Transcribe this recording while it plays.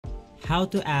How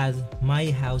to add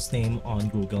my house name on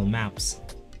Google Maps.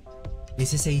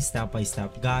 This is a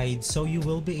step-by-step guide so you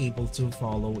will be able to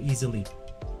follow easily.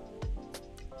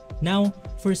 Now,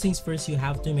 first things first, you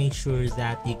have to make sure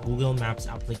that the Google Maps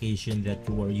application that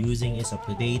you are using is up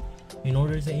to date in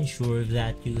order to ensure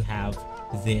that you have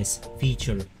this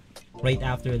feature. Right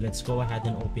after, let's go ahead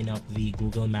and open up the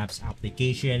Google Maps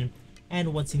application,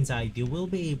 and once inside, you will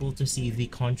be able to see the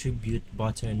contribute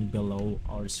button below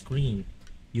our screen.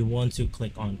 You want to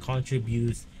click on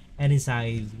contribute, and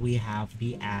inside we have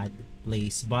the add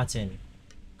place button.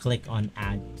 Click on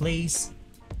add place,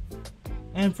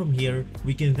 and from here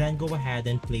we can then go ahead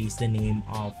and place the name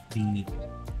of the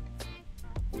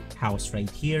house right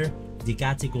here, the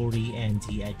category, and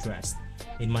the address.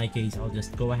 In my case, I'll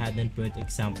just go ahead and put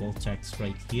example text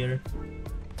right here.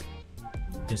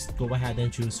 Just go ahead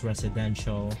and choose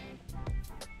residential.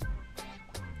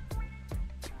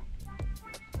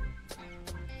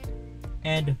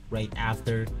 And right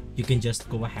after, you can just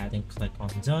go ahead and click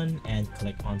on done and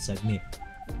click on submit.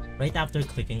 Right after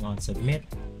clicking on submit,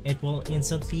 it will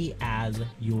instantly add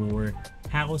your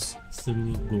house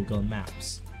through Google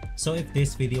Maps. So if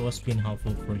this video has been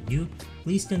helpful for you,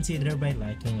 please consider by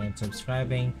liking and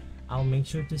subscribing. I'll make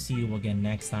sure to see you again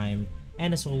next time,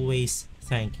 and as always,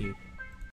 thank you.